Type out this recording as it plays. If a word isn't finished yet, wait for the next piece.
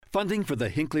Funding for the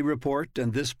Hinckley Report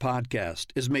and this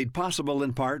podcast is made possible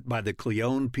in part by the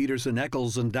Cleone Peterson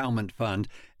Eccles Endowment Fund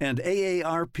and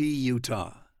AARP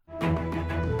Utah.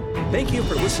 Thank you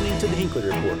for listening to the Hinckley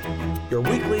Report, your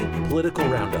weekly political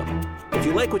roundup. If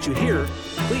you like what you hear,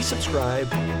 please subscribe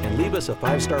and leave us a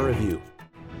 5-star review.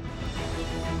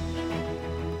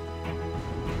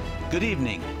 Good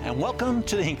evening and welcome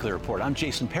to the Hinckley Report. I'm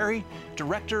Jason Perry,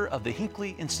 director of the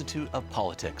Hinckley Institute of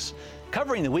Politics.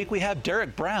 Covering the week, we have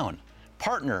Derek Brown,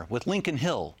 partner with Lincoln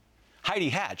Hill, Heidi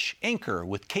Hatch, anchor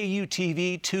with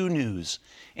KUTV 2 News,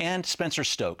 and Spencer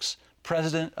Stokes,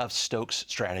 president of Stokes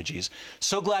Strategies.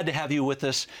 So glad to have you with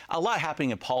us. A lot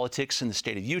happening in politics in the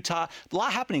state of Utah, a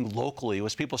lot happening locally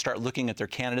as people start looking at their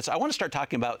candidates. I want to start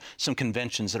talking about some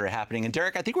conventions that are happening. And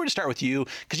Derek, I think we're going to start with you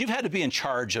because you've had to be in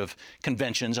charge of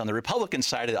conventions on the Republican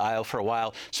side of the aisle for a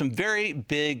while. Some very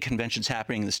big conventions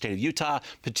happening in the state of Utah,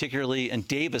 particularly in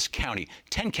Davis County.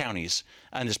 10 counties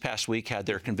this past week had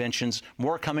their conventions,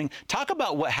 more coming. Talk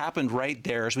about what happened right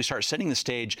there as we start setting the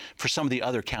stage for some of the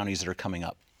other counties that are coming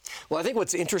up. Well, I think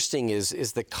what's interesting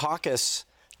is the caucus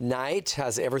night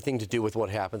has everything to do with what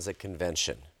happens at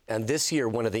convention. And this year,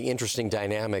 one of the interesting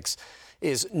dynamics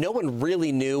is no one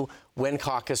really knew when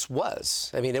caucus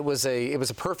was. I mean, it was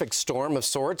a perfect storm of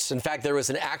sorts. In fact, there was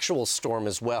an actual storm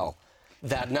as well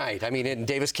that night. I mean, in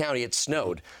Davis County, it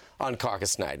snowed on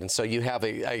caucus night. And so you have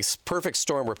a perfect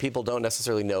storm where people don't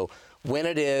necessarily know when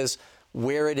it is,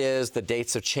 where it is, the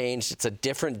dates have changed. It's a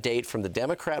different date from the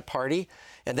Democrat Party,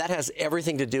 and that has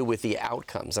everything to do with the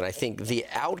outcomes. And I think the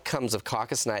outcomes of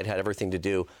caucus night had everything to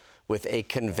do with a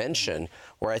convention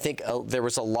where I think there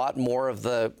was a lot more of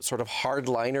the sort of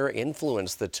hardliner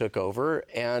influence that took over,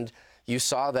 and you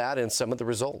saw that in some of the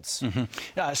results.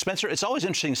 Mm-hmm. Spencer, it's always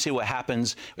interesting to see what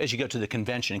happens as you go to the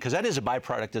convention, because that is a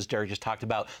byproduct, as Derek just talked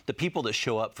about, the people that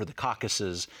show up for the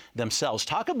caucuses themselves.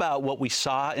 Talk about what we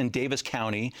saw in Davis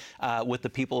County with the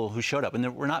people who showed up. And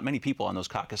there were not many people on those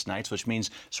caucus nights, which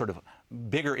means sort of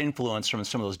bigger influence from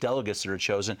some of those delegates that are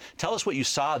chosen. Tell us what you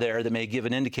saw there that may give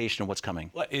an indication of what's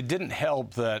coming. Well, it didn't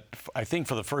help that I think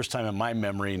for the first time in my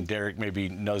memory, and Derek maybe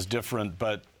knows different,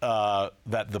 but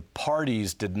that the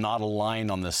parties did not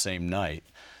align on the same night.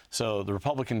 So the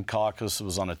Republican caucus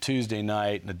was on a Tuesday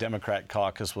night, and the Democrat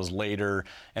caucus was later.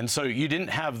 And so you didn't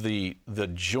have the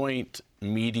joint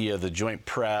media, the joint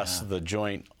press, the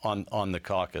joint on the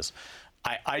caucus.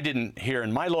 I didn't hear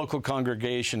in my local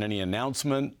congregation any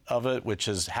announcement of it, which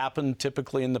has happened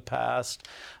typically in the past.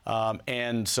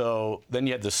 And so then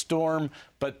you had the storm,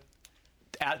 but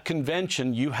at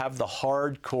convention, you have the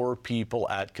hardcore people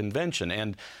at convention.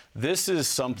 And this is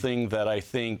something that I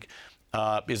think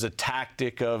is a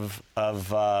tactic of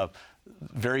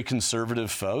very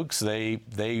conservative folks.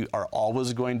 They are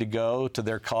always going to go to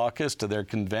their caucus, to their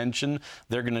convention.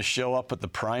 They're going to show up at the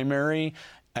primary.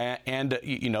 And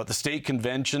you know, the state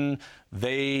convention,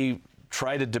 they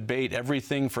try to debate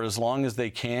everything for as long as they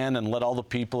can and let all the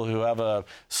people who have a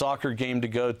soccer game to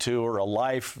go to or a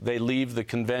life, they leave the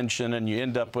convention, and you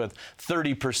end up with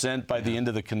 30% by the end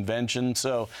of the convention.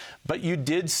 So, but you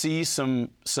did see some,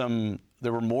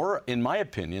 there were more, in my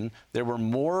opinion, there were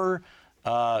more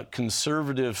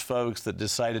conservative folks that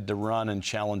decided to run and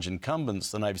challenge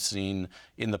incumbents than I've seen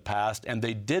in the past, and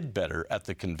they did better at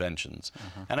the conventions.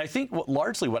 And I think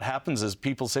largely what happens is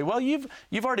people say, well, you've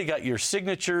already got your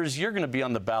signatures, you're going to be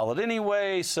on the ballot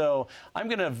anyway, so I'm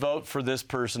going to vote for this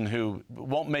person who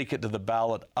won't make it to the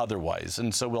ballot otherwise,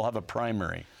 and so we'll have a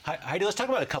primary. Heidi, let's talk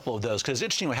about a couple of those, because it's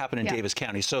interesting what happened in Davis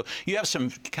County. So you have some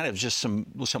kind of just some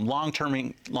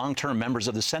long-term members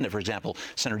of the Senate, for example.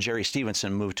 Senator Jerry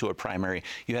Stevenson moved to a primary.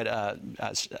 You had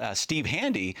Steve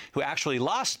Handy, who actually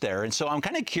lost there. And so I'm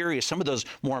kind of curious, some of those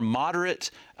more moderate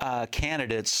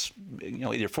candidates, you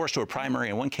know, either forced to a primary,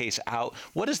 in one case out.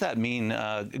 What does that mean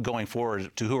going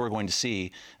forward to who we're going to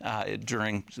see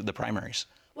during the primaries?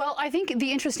 Well, I think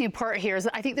the interesting part here is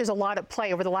that I think there's a lot at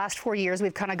play. Over the last 4 years,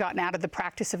 we've kind of gotten out of the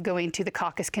practice of going to the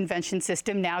caucus convention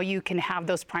system. Now you can have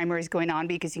those primaries going on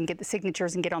because you can get the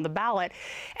signatures and get on the ballot.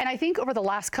 And I think over the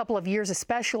last couple of years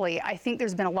especially, I think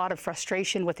there's been a lot of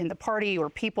frustration within the party or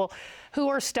people who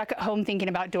are stuck at home thinking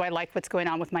about, do I like what's going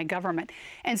on with my government?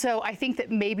 And so I think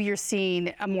that maybe you're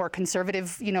seeing a more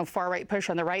conservative, you know, far-right push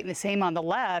on the right and the same on the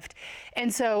left.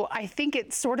 And so I think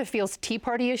it sort of feels Tea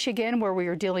Party-ish again, where we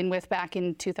were dealing with back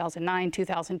in 2009,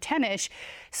 2010-ish.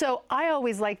 So I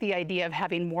always like the idea of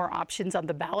having more options on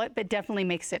the ballot, but definitely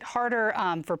makes it harder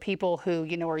for people who,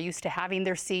 you know, are used to having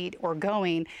their seat or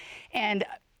going. And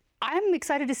I'm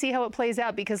excited to see how it plays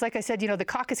out because, like I said, the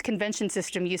caucus convention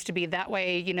system used to be that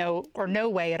way, or no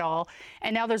way at all.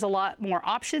 And now there's a lot more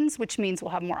options, which means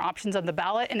we'll have more options on the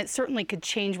ballot. And it certainly could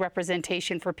change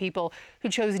representation for people who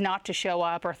chose not to show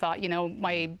up or thought,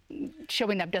 my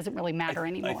showing up doesn't really matter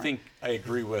anymore. I think I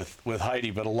agree with Heidi,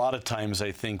 but a lot of times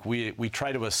I think we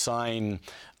try to assign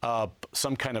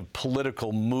some kind of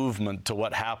political movement to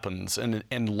what happens.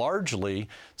 And largely,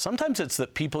 sometimes it's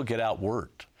that people get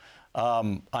outworked.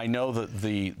 I know that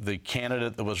the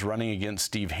candidate that was running against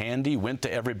Steve Handy went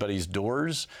to everybody's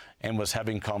doors and was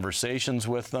having conversations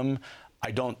with them.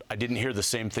 I didn't hear the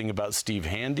same thing about Steve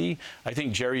Handy. I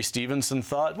think Jerry Stevenson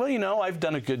thought, well, I've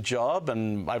done a good job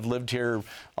and I've lived here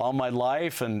all my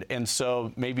life, and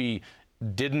so maybe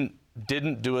didn't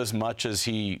do as much as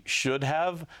he should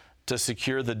have to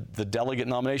secure the delegate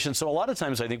nomination. So a lot of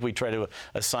times I think we try to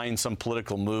assign some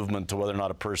political movement to whether or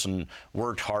not a person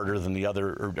worked harder than the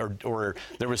other, or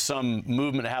there was some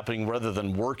movement happening rather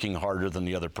than working harder than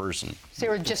the other person. So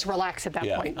you were just relaxed at that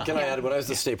point. Can I add, when I was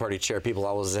the state party chair, people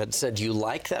always said, do you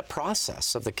like that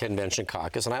process of the convention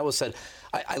caucus? And I always said,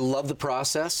 I love the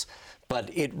process, but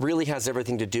it really has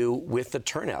everything to do with the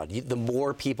turnout. The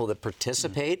more people that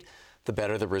participate, the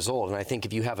better the result. And I think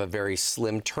if you have a very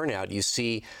slim turnout, you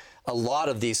see a lot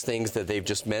of these things that they've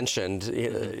just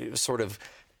mentioned sort of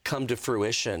come to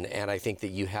fruition. And I think that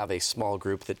you have a small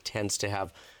group that tends to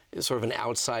have sort of an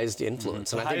outsized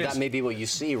influence. And I think that may be what you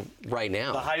see right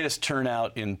now. The highest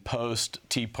turnout in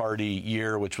post-Tea Party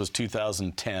year, which was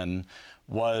 2010,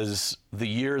 was the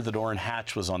year that Orrin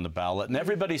Hatch was on the ballot. And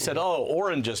everybody said, oh,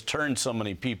 Orrin just turned so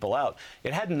many people out.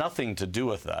 It had nothing to do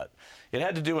with that. It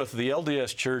had to do with the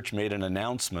LDS Church made an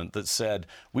announcement that said,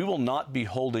 we will not be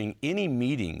holding any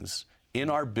meetings in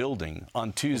our building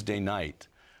on Tuesday night,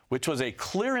 which was a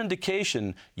clear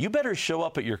indication you better show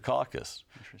up at your caucus.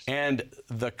 And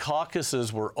the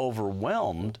caucuses were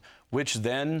overwhelmed, which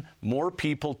then more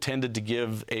people tended to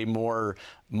give a more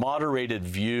moderated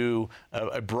view,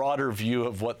 a broader view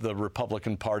of what the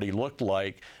Republican Party looked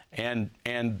like. And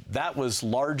that was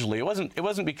largely, it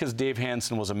wasn't because Dave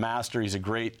Hansen was a master, he's a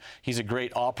great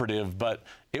operative, but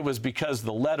it was because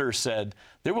the letter said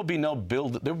there will be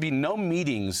no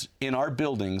meetings in our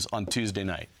buildings on Tuesday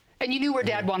night. And you knew where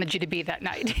Dad wanted you to be that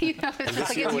night. It's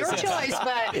like, it's your choice,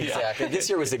 but... Exactly. This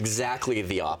year was exactly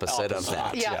the opposite of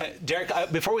that. Yeah. Derek,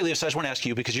 before we leave, so I just want to ask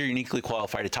you, because you're uniquely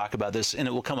qualified to talk about this, and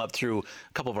it will come up through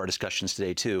a couple of our discussions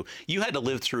today, too. You had to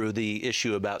live through the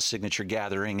issue about signature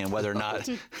gathering and whether or not...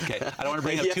 Okay, I don't want to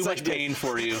bring up too much pain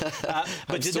for you. But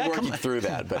I'm still working through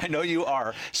that. But. I know you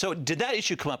are. So did that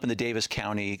issue come up in the Davis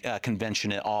County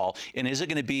convention at all? And is it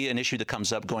going to be an issue that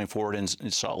comes up going forward in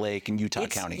Salt Lake and Utah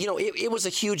County? It was a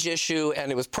huge issue, and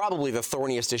it was probably the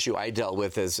thorniest issue I dealt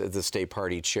with as the state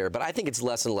party chair, but I think it's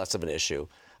less and less of an issue.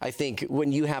 I think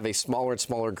when you have a smaller and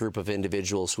smaller group of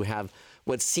individuals who have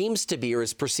what seems to be or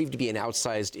is perceived to be an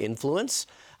outsized influence,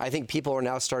 I think people are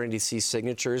now starting to see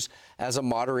signatures as a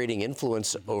moderating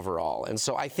influence overall. And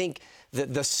so I think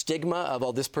that the stigma of,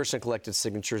 oh, this person collected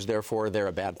signatures, therefore they're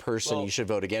a bad person, you should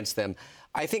vote against them,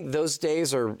 I think those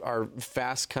days are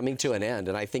fast coming to an end,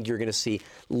 and I think you're going to see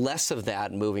less of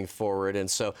that moving forward. And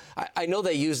so I know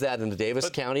they use that in the Davis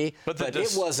County, but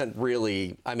it wasn't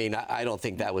really, I don't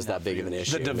think that was that big of an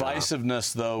issue. The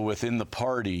divisiveness, though, within the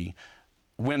party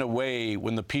went away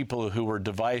when the people who were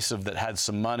divisive that had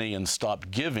some money and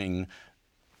stopped giving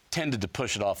tended to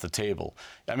push it off the table.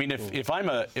 If I'm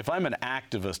an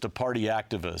activist, a party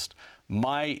activist,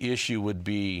 my issue would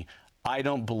be I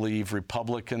don't believe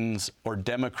Republicans or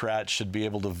Democrats should be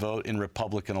able to vote in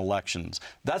Republican elections.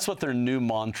 That's what their new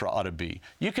mantra ought to be.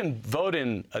 You can vote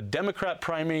in a Democrat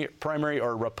primary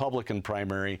or a Republican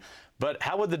primary, but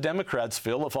how would the Democrats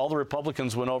feel if all the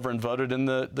Republicans went over and voted in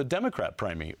the Democrat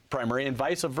primary and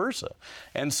vice versa?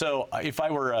 And so if I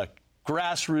were a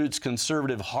grassroots,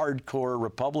 conservative, hardcore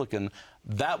Republican,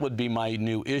 that would be my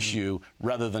new issue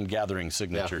rather than gathering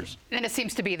signatures. Yeah. And it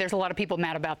seems to be there's a lot of people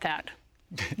mad about that.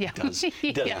 Yeah. This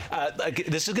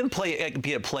is going to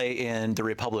be a play in the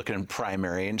Republican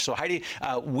primary. And so, Heidi,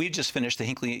 we just finished the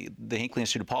Hinckley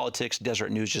Institute of Politics.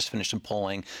 Deseret News just finished some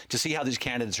polling to see how these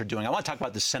candidates are doing. I want to talk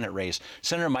about the Senate race,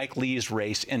 Senator Mike Lee's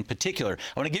race in particular.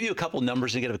 I want to give you a couple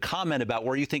numbers and get a comment about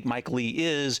where you think Mike Lee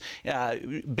is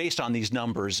based on these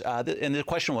numbers. And the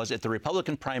question was, if the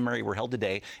Republican primary were held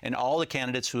today and all the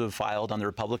candidates who have filed on the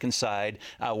Republican side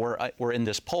were in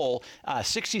this poll,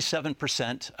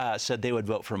 67% said they would would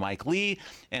vote for Mike Lee.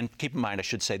 And keep in mind, I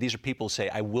should say, these are people who say,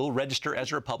 I will register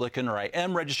as a Republican, or I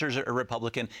am registered as a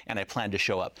Republican, and I plan to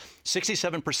show up.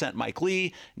 67% Mike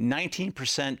Lee,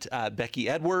 19% Becky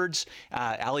Edwards,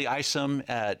 Ali Isom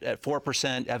at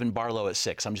 4%, Evan Barlow at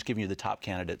 6%. I'm just giving you the top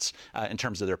candidates in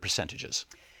terms of their percentages.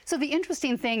 So the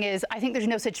interesting thing is, I think there's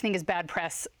no such thing as bad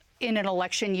press in an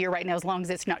election year right now, as long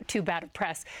as it's not too bad of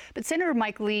press. But Senator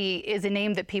Mike Lee is a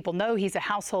name that people know. He's a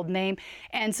household name.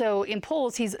 And so in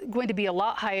polls, he's going to be a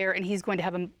lot higher, and he's going to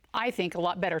have, I think, a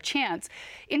lot better chance.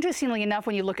 Interestingly enough,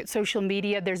 when you look at social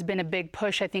media, there's been a big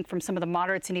push, I think, from some of the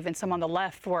moderates and even some on the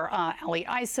left for Ali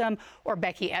Isom or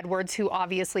Becky Edwards, who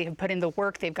obviously have put in the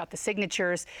work. They've got the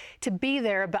signatures to be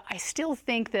there. But I still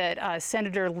think that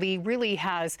Senator Lee really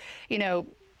has,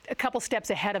 a couple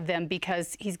steps ahead of them,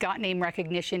 because he's got name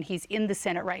recognition. He's in the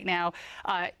Senate right now.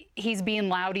 He's being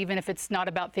loud, even if it's not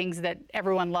about things that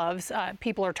everyone loves.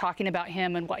 People are talking about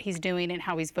him and what he's doing and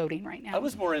how he's voting right now. I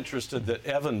was more interested that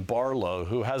Evan Barlow,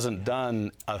 who hasn't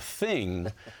done a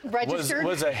thing,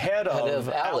 was ahead of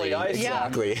Ali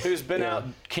Isom, who's been out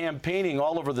campaigning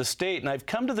all over the state. And I've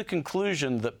come to the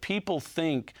conclusion that people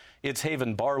think it's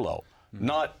Haven Barlow,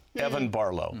 not Evan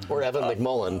Barlow. Or Evan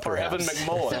McMullen, perhaps. Or Evan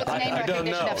McMullen. So it's name I don't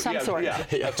know. recognition of some sort.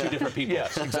 Yeah, two different people.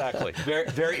 Yes, exactly. Very,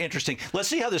 very interesting. Let's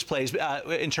see how this plays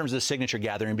in terms of the signature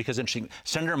gathering, because interesting.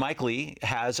 Senator Mike Lee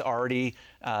has already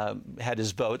had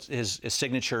his votes, his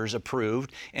signatures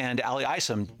approved, and Ali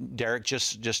Isom, Derek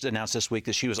just announced this week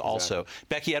that she was also.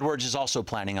 Becky Edwards is also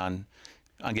planning on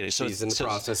getting. So she's in the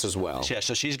process as well. Yeah,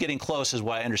 so she's getting close, is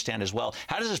what I understand as well.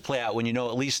 How does this play out when you know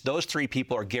at least those three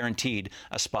people are guaranteed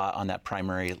a spot on that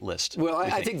primary list? Well,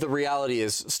 I think the reality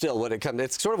is still when it comes,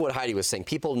 it's sort of what Heidi was saying.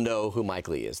 People know who Mike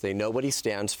Lee is. They know what he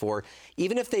stands for.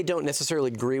 Even if they don't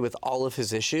necessarily agree with all of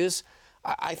his issues,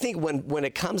 I think when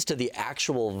it comes to the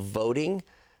actual voting,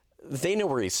 they know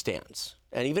where he stands.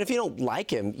 And even if you don't like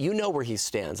him, you know where he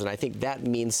stands. And I think that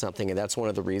means something. And that's one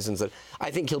of the reasons that I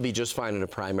think he'll be just fine in a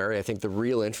primary. I think the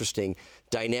real interesting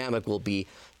dynamic will be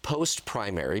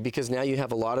post-primary, because now you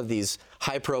have a lot of these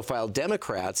high-profile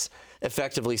Democrats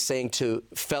effectively saying to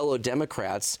fellow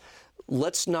Democrats,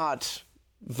 let's not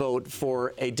vote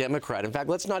for a Democrat. In fact,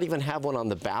 let's not even have one on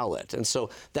the ballot. And so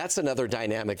that's another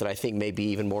dynamic that I think may be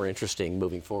even more interesting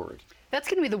moving forward. That's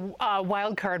going to be the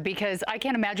wild card, because I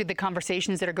can't imagine the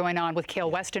conversations that are going on with Cale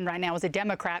Weston right now as a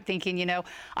Democrat, thinking,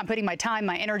 I'm putting my time,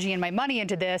 my energy, and my money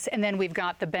into this. And then we've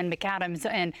got the Ben McAdams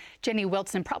and Jenny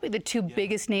Wilson, probably the two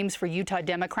biggest names for Utah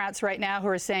Democrats right now, who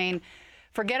are saying,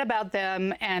 forget about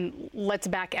them and let's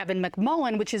back Evan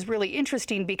McMullen, which is really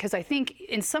interesting, because I think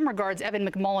in some regards, Evan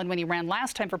McMullen, when he ran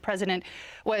last time for president,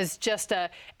 was just a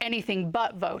anything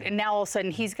but vote. And now all of a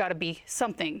sudden he's got to be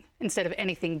something instead of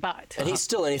anything but. And he's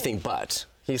still anything but.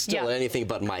 He's still anything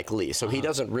but Mike Lee. So he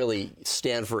doesn't really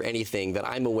stand for anything that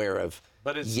I'm aware of.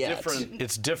 But it's different.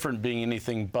 It's different being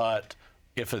anything but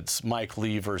if it's Mike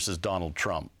Lee versus Donald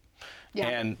Trump. Yeah.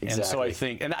 And so I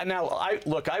think, and now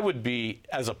I would be,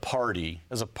 as a party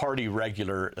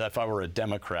regular, if I were a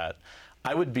Democrat,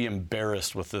 I would be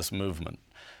embarrassed with this movement,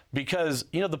 because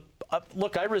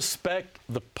I respect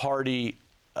the party,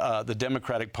 the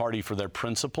Democratic Party, for their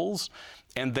principles,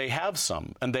 and they have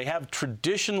some, and they have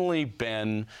traditionally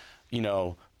been,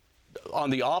 on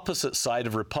the opposite side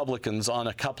of Republicans on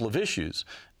a couple of issues,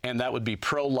 and that would be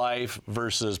pro-life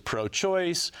versus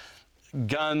pro-choice,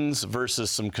 guns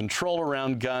versus some control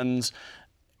around guns.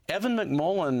 Evan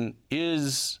McMullen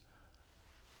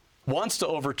wants to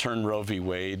overturn Roe v.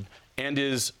 Wade and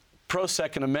is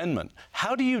pro-Second Amendment.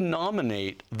 How do you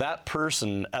nominate that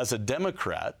person as a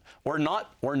Democrat, or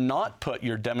not put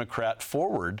your Democrat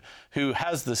forward who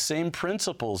has the same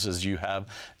principles as you have?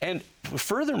 And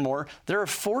furthermore, there are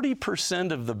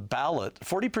 40% of the ballot,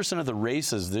 40% of the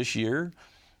races this year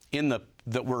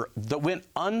that went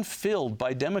unfilled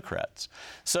by Democrats.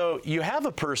 So you have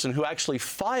a person who actually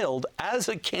filed as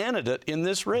a candidate in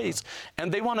this race,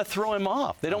 and they want to throw him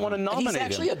off. They don't want to nominate him. He's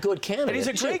actually a good candidate. And he's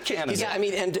a great candidate.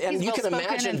 And you can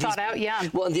imagine and thought out,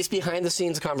 well, and these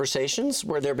behind-the-scenes conversations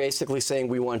where they're basically saying,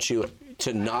 we want you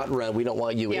to not run, we don't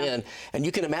want you in. And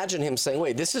you can imagine him saying,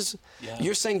 wait,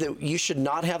 you're saying that you should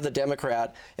not have the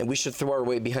Democrat, and we should throw our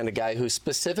weight behind a guy who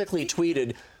specifically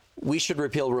tweeted, we should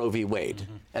repeal Roe v. Wade.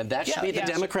 And that should be the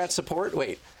Democrat support?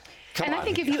 Wait. And I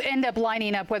think if you end up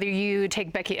lining up, whether you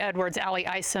take Becky Edwards, Ali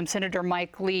Isom, Senator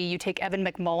Mike Lee, you take Evan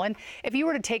McMullen, if you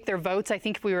were to take their votes, I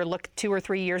think if we were to look 2 or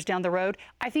 3 years down the road,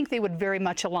 I think they would very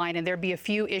much align, and there'd be a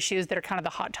few issues that are kind of the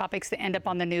hot topics that end up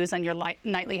on the news, on your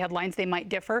nightly headlines. They might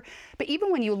differ. But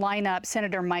even when you line up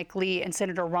Senator Mike Lee and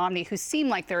Senator Romney, who seem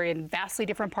like they're in vastly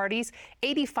different parties,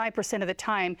 85% of the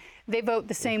time they vote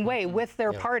the same way with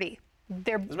their party.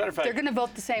 they're As a matter of fact, going to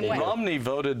vote the same way. Romney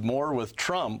voted more with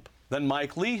Trump than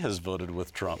Mike Lee has voted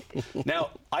with Trump. Now,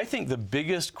 I think the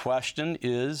biggest question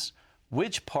is,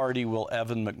 which party will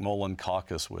Evan McMullin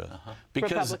caucus with?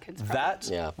 Because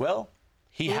well,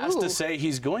 he has to say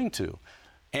he's going to.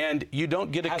 And you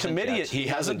don't get a committee. He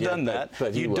hasn't done that.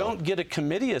 But you don't get a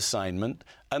committee assignment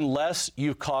unless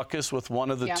you caucus with one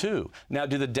of the two. Now,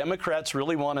 do the Democrats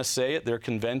really want to say at their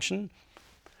convention,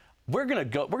 we're going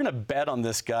to bet on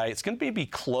this guy. It's going to be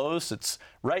close.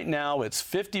 Right now it's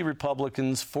 50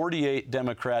 Republicans, 48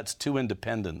 Democrats, 2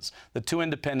 independents. The 2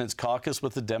 independents caucus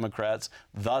with the Democrats,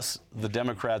 thus the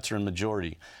Democrats are in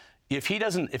majority. If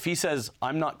he says,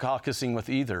 I'm not caucusing with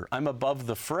either, I'm above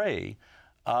the fray,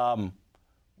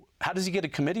 how does he get a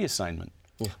committee assignment?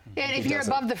 And if you're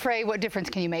above the fray, what difference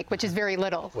can you make? Which is very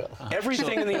little. Well,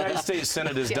 everything in the United States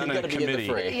Senate is done in a committee.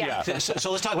 So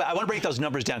let's talk about, I want to break those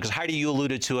numbers down because Heidi, you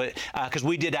alluded to it, because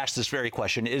we did ask this very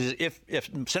question. Is if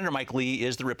Senator Mike Lee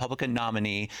is the Republican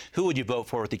nominee, who would you vote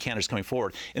for with the candidates coming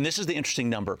forward? And this is the interesting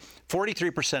number.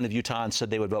 43% of Utahns said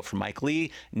they would vote for Mike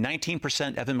Lee,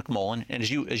 19% Evan McMullin, and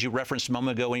as you referenced a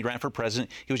moment ago when he ran for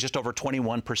president, he was just over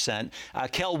 21%.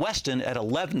 Kel Weston at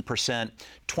 11%,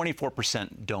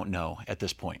 24% don't know at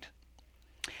this point.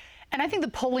 And I think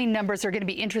the polling numbers are going to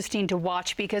be interesting to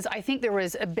watch because I think there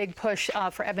was a big push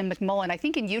for Evan McMullin. I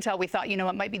think in Utah we thought,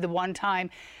 it might be the one time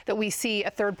that we see a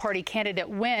third-party candidate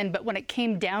win. But when it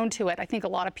came down to it, I think a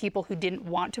lot of people who didn't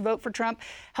want to vote for Trump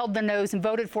held their nose and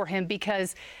voted for him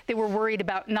because they were worried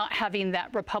about not having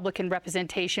that Republican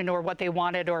representation or what they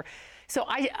wanted. So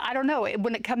I don't know.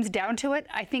 When it comes down to it,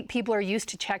 I think people are used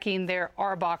to checking their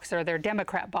R box or their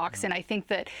Democrat box. And I think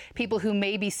that people who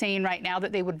may be saying right now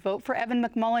that they would vote for Evan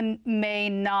McMullin may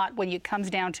not when it comes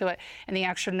down to it in the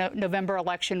actual November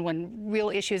election when real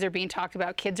issues are being talked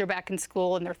about, kids are back in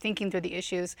school and they're thinking through the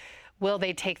issues. Will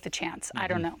they take the chance? I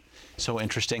don't know. So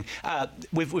interesting.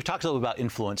 We've talked a little about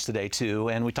influence today, too,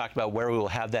 and we talked about where we will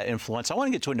have that influence. I want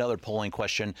to get to another polling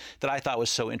question that I thought was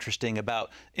so interesting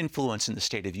about influence in the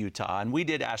state of Utah. And we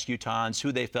did ask Utahns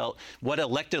who they felt, what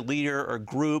elected leader or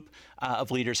group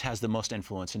of leaders has the most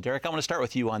influence. And Derek, I want to start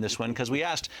with you on this one because we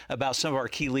asked about some of our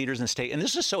key leaders in the state. And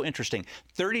this is so interesting.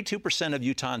 32% of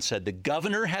Utahns said the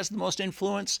governor has the most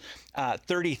influence.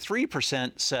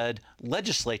 33% said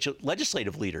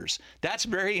legislative leaders. That's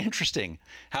very interesting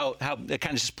how it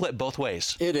kind of split both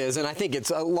ways. It is, and I think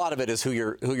it's a lot of it is who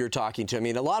you're talking to. I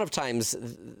mean, a lot of times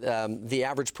the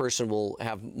average person will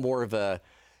have more of a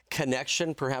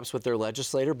connection perhaps with their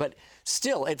legislator, but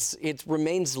still it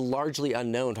remains largely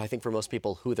unknown, I think, for most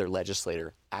people who their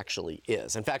legislator actually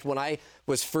is. In fact, when I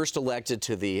was first elected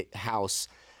to the House,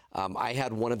 I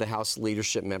had one of the House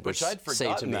leadership members say to me, Which I'd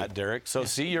forgotten that, Derek. So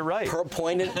see, you're right.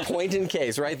 Point in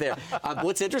case, right there.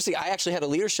 What's interesting, I actually had a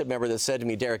leadership member that said to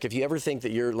me, Derek, if you ever think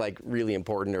that you're like really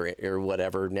important or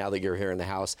whatever, now that you're here in the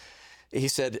House, he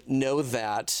said, know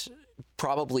that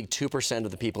probably 2%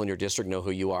 of the people in your district know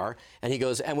who you are. And he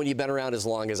goes, and when you've been around as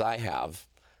long as I have,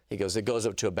 he goes, it goes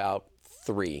up to about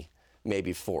 3.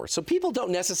 Maybe 4. So people don't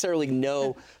necessarily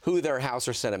know who their House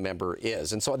or Senate member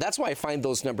is. And so that's why I find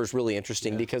those numbers really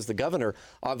interesting because the governor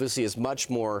obviously is much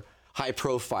more high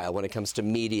profile when it comes to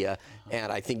media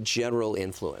and I think general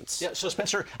influence. Yeah, so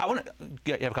Spencer, I want to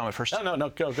you have a comment first. No,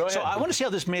 go ahead. So I want to see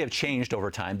how this may have changed over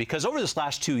time because over this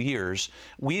last 2 years,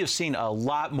 we have seen a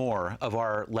lot more of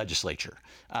our legislature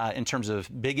in terms of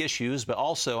big issues, but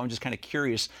also I'm just kind of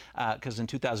curious because in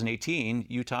 2018,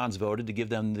 Utahns voted to give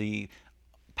them the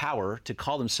power to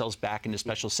call themselves back into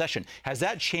special session. Has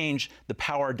that changed the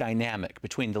power dynamic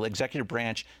between the executive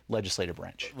branch, legislative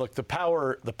branch? Look, the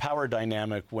power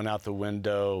dynamic went out the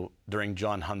window during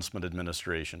John Huntsman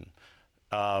administration,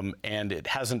 and it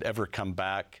hasn't ever come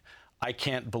back. I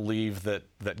can't believe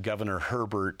that Governor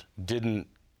Herbert didn't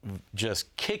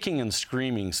just kicking and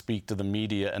screaming speak to the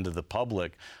media and to the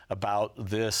public about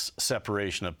this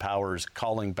separation of powers,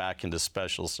 calling back into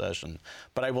special session.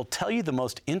 But I will tell you the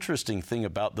most interesting thing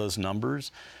about those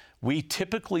numbers. We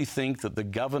typically think that the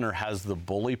governor has the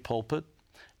bully pulpit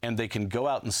and they can go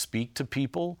out and speak to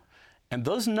people, and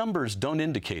those numbers don't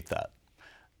indicate that.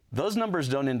 Those numbers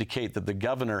don't indicate that the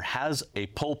governor has a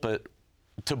pulpit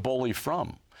to bully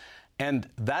from. And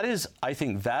that is, I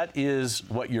think that is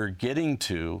what you're getting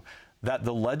to, that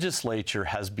the legislature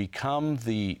has become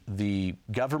the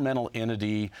governmental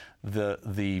entity,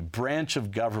 the branch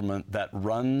of government that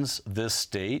runs this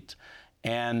state.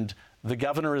 And the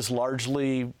governor is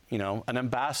largely, an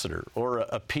ambassador or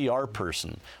a PR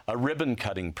person, a ribbon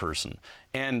cutting person.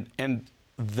 And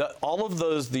all of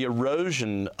those, the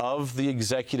erosion of the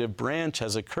executive branch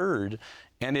has occurred.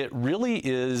 And it really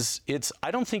is,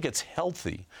 I don't think it's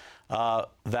healthy.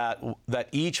 that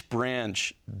each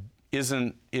branch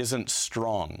isn't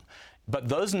strong. But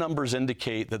those numbers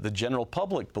indicate that the general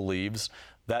public believes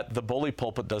that the bully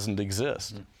pulpit doesn't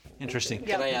exist. Interesting.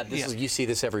 Can I add, you see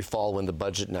this every fall when the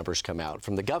budget numbers come out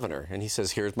from the governor, and he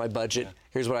says, here's my budget,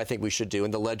 here's what I think we should do,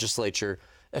 and the legislature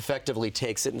effectively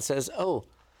takes it and says, oh,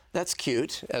 that's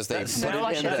cute, as they put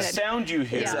it in the sound you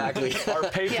hear. Exactly. Our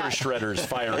paper shredders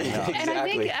firing up. And I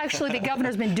think actually the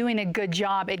governor's been doing a good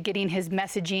job at getting his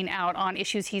messaging out on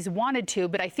issues he's wanted to,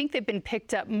 but I think they've been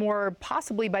picked up more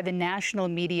possibly by the national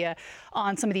media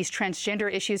on some of these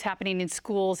transgender issues happening in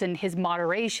schools and his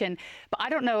moderation. But I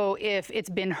don't know if it's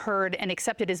been heard and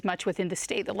accepted as much within the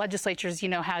state. The legislatures,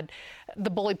 had the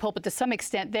bully pulpit to some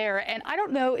extent there. And I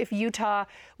don't know if Utah,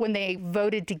 when they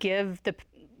voted to give the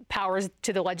powers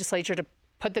to the legislature to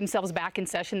put themselves back in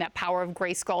session, that power of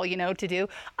Grayskull, to do.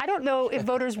 I don't know if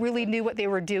voters really knew what they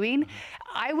were doing.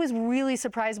 I was really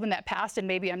surprised when that passed, and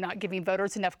maybe I'm not giving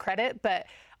voters enough credit, but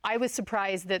I was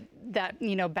surprised that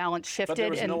balance shifted. But there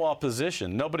was no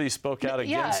opposition. Nobody spoke out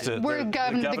against it.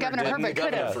 The governor Herbert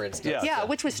could have, for instance. Yeah,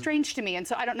 which was strange to me. And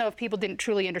so I don't know if people didn't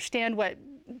truly understand what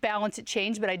balance it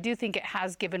changed, but I do think it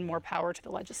has given more power to the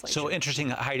legislature. So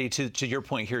interesting, Heidi, to your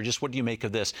point here, just what do you make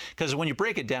of this? Because when you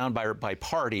break it down by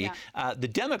party, the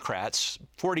Democrats,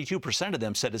 42% of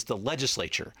them said it's the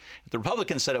legislature. The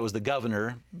Republicans said it was the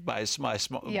governor by a small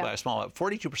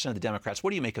 42% of the Democrats. What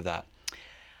do you make of that?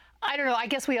 I don't know. I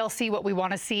guess we all see what we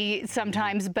want to see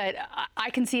sometimes, but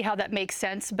I can see how that makes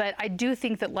sense. But I do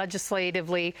think that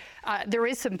legislatively, there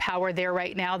is some power there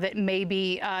right now that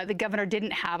maybe the governor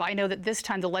didn't have. I know that this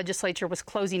time the legislature was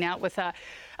closing out with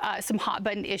some hot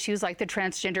button issues like the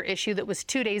transgender issue that was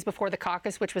 2 days before the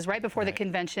caucus, which was right before the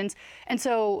conventions. And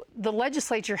so the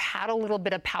legislature had a little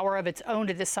bit of power of its own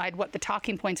to decide what the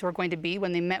talking points were going to be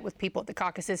when they met with people at the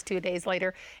caucuses 2 days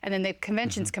later, and then the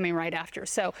conventions coming right after.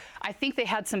 So I think they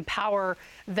had some power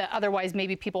that otherwise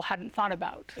maybe people hadn't thought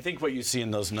about. I think what you see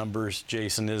in those numbers,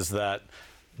 Jason, is that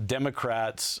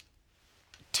Democrats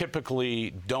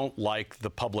typically don't like the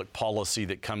public policy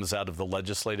that comes out of the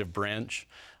legislative branch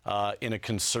in a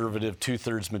conservative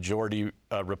two-thirds majority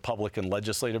Republican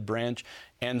legislative branch.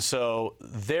 And so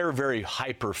they're very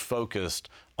hyper-focused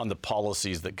on the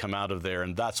policies that come out of there,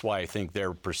 and that's why I think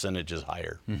their percentage is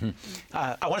higher.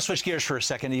 I want to switch gears for a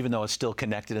second, even though it's still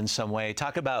connected in some way.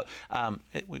 Talk about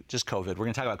just COVID. We're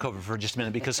going to talk about COVID for just a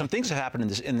minute because some things have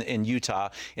happened in Utah.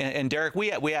 And Derek,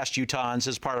 we asked Utahns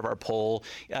as part of our poll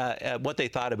what they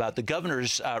thought about the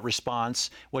governor's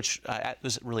response, which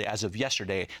was really as of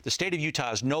yesterday. The state of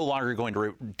Utah is no longer going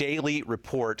to daily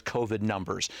report COVID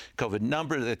numbers.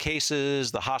 The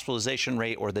cases, the hospitalization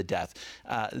rate, or the death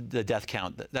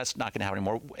count. That's not going to happen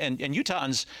anymore. And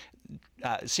Utahns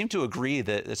seem to agree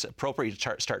that it's appropriate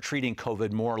to start treating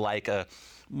COVID more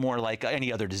like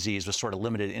any other disease with sort of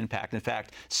limited impact. In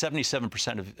fact,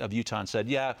 77% of Utahns said,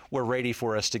 yeah, we're ready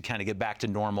for us to kind of get back to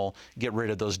normal, get rid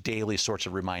of those daily sorts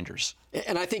of reminders.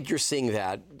 And I think you're seeing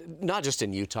that not just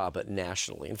in Utah, but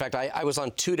nationally. In fact, I was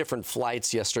on 2 different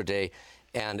flights yesterday,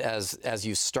 and as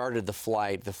you started the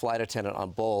flight attendant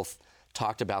on both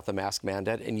talked about the mask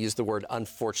mandate and used the word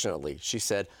unfortunately. She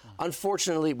said,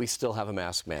 unfortunately, we still have a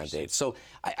mask mandate. So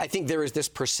I think there is this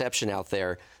perception out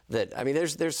there that,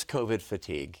 there's COVID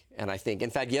fatigue. And I think, in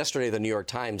fact, yesterday the New York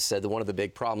Times said that one of the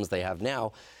big problems they have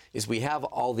now is we have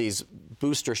all these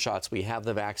booster shots, we have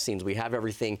the vaccines, we have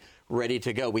everything ready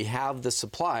to go. We have the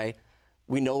supply,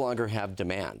 we no longer have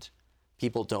demand.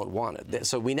 People don't want it.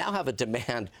 So we now have a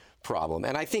demand problem.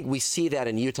 And I think we see that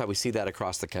in Utah, we see that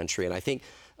across the country. And I think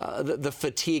the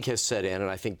fatigue has set in, and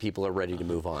I think people are ready to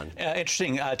move on.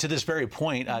 Interesting. To this very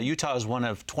point, Utah is one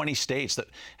of 20 states that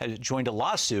has joined a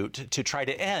lawsuit to try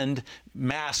to end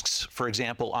masks, for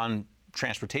example, on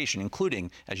transportation,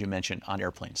 including, as you mentioned, on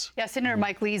airplanes. Yeah, Senator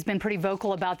Mike Lee's been pretty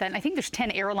vocal about that. And I think there's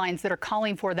 10 airlines that are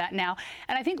calling for that now.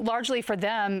 And I think largely for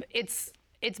them, it's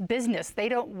business. They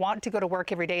don't want to go to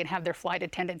work every day and have their flight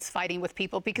attendants fighting with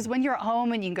people, because when you're at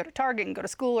home and you can go to Target and go to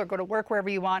school or go to work wherever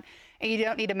you want, and you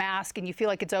don't need a mask and you feel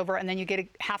like it's over, and then you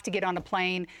have to get on a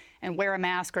plane and wear a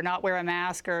mask or not wear a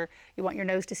mask, or you want your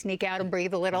nose to sneak out and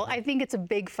breathe a little. I think it's a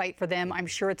big fight for them. I'm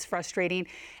sure it's frustrating.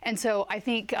 And so I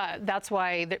think that's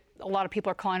why a lot of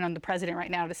people are calling on the president right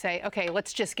now to say, okay,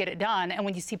 let's just get it done. And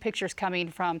when you see pictures coming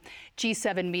from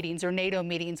G7 meetings or NATO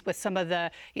meetings with some of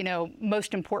the,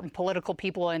 most important political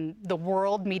people in the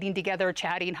world meeting together,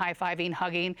 chatting, high-fiving,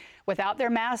 hugging, without their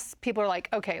masks, people are like,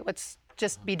 okay, let's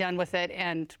just be done with it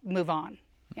and move on.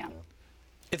 Yeah.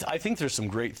 I think there's some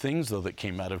great things, though, that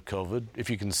came out of COVID, if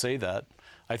you can say that.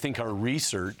 I think our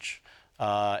research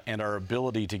and our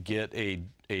ability to get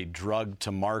a drug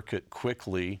to market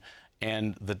quickly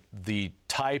and the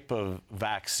type of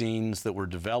vaccines that were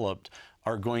developed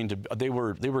are going to, they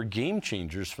were game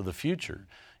changers for the future.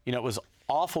 You know, it was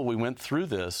awful we went through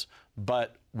this,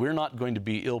 but we're not going to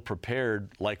be ill prepared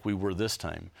like we were this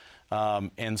time.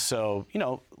 And so, you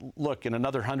know, look, in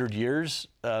another 100 years,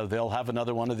 they'll have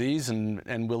another one of these,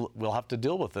 and we'll have to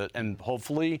deal with it. And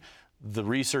hopefully, the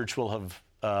research will have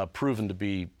proven to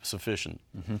be sufficient.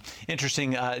 Mm-hmm.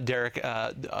 Interesting, Derek,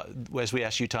 as we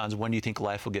ask Utahns, when do you think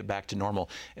life will get back to normal?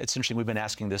 It's interesting, we've been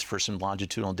asking this for some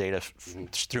longitudinal data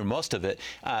through most of it.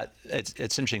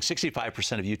 It's interesting,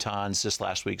 65% of Utahns this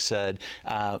last week said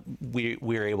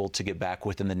we're able to get back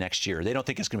within the next year. They don't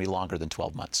think it's going to be longer than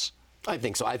 12 months. I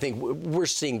think so. I think we're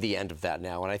seeing the end of that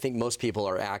now, and I think most people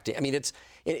are acting. I mean, it's,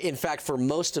 in fact, for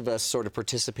most of us sort of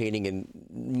participating in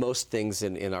most things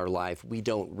in our life, we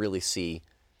don't really see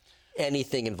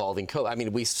anything involving COVID. I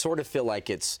mean, we sort of feel like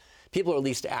people are at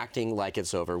least acting like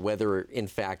it's over. Whether, in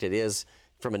fact, it is,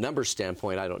 from a numbers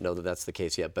standpoint, I don't know that that's the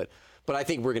case yet, but I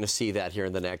think we're going to see that here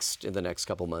in the next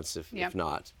couple months, if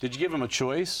not. Did you give them a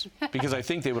choice? Because I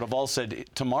think they would have all said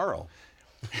tomorrow.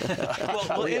 And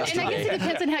I guess it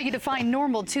depends on how you define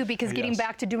normal, too, because getting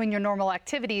back to doing your normal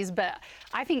activities, but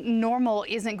I think normal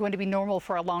isn't going to be normal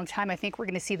for a long time. I think we're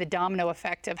going to see the domino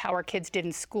effect of how our kids did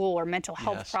in school, or mental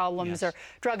health problems, or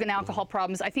drug and alcohol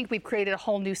problems. I think we've created a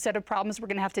whole new set of problems we're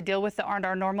going to have to deal with that aren't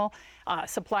our normal,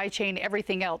 supply chain,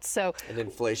 everything else. So, and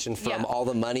inflation from all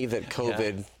the money that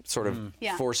COVID sort of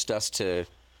forced us to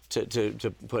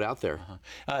put out there.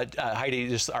 Heidi,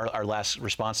 just our last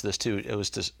response to this, too, it was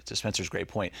to Spencer's great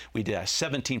point. We did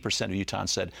 17% of Utahns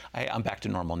said, I'm back to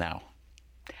normal now.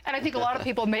 And I think a lot of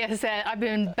people may have said, I've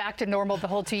been back to normal the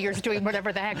whole 2 years doing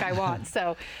whatever the heck I want.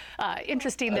 So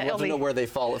interesting that I want to know where they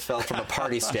fell from a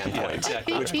party standpoint.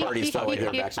 Exactly. Which parties felt like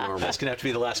they're back to normal. That's going to have to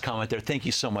be the last comment there. Thank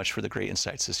you so much for the great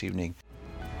insights this evening.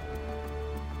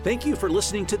 Thank you for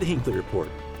listening to the Hinckley Report.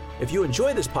 If you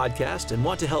enjoy this podcast and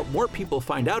want to help more people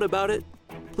find out about it,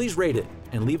 please rate it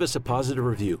and leave us a positive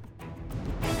review.